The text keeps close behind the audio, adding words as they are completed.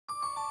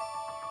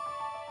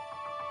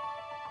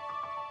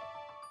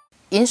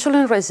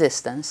Insulin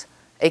resistance,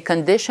 a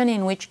condition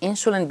in which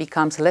insulin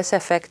becomes less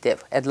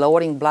effective at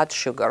lowering blood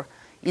sugar,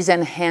 is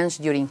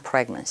enhanced during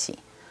pregnancy.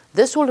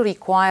 This will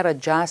require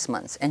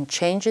adjustments and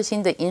changes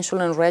in the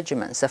insulin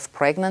regimens of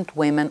pregnant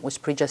women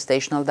with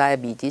pregestational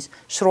diabetes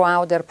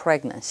throughout their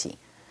pregnancy.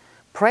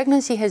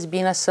 Pregnancy has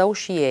been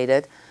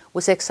associated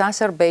with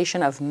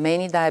exacerbation of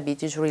many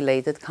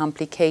diabetes-related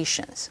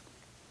complications.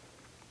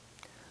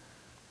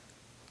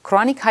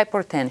 Chronic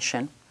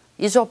hypertension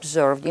is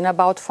observed in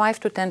about 5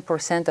 to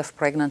 10% of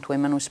pregnant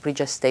women with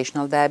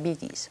pregestational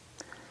diabetes.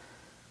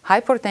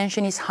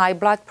 Hypertension is high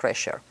blood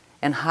pressure,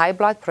 and high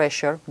blood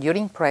pressure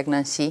during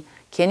pregnancy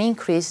can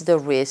increase the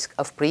risk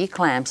of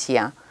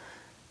preeclampsia,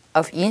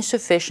 of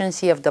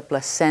insufficiency of the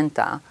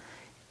placenta,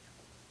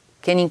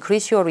 can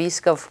increase your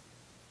risk of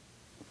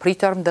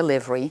preterm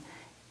delivery,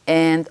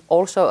 and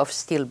also of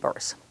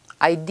stillbirth.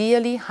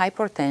 Ideally,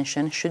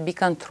 hypertension should be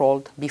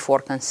controlled before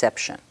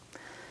conception.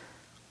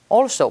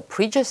 Also,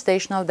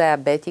 pregestational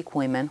diabetic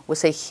women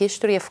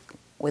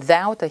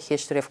without a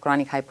history of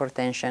chronic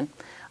hypertension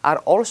are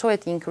also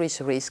at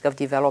increased risk of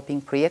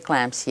developing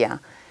preeclampsia,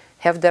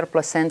 have their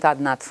placenta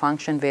not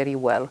function very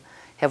well,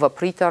 have a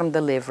preterm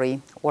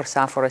delivery, or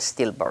suffer a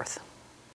stillbirth.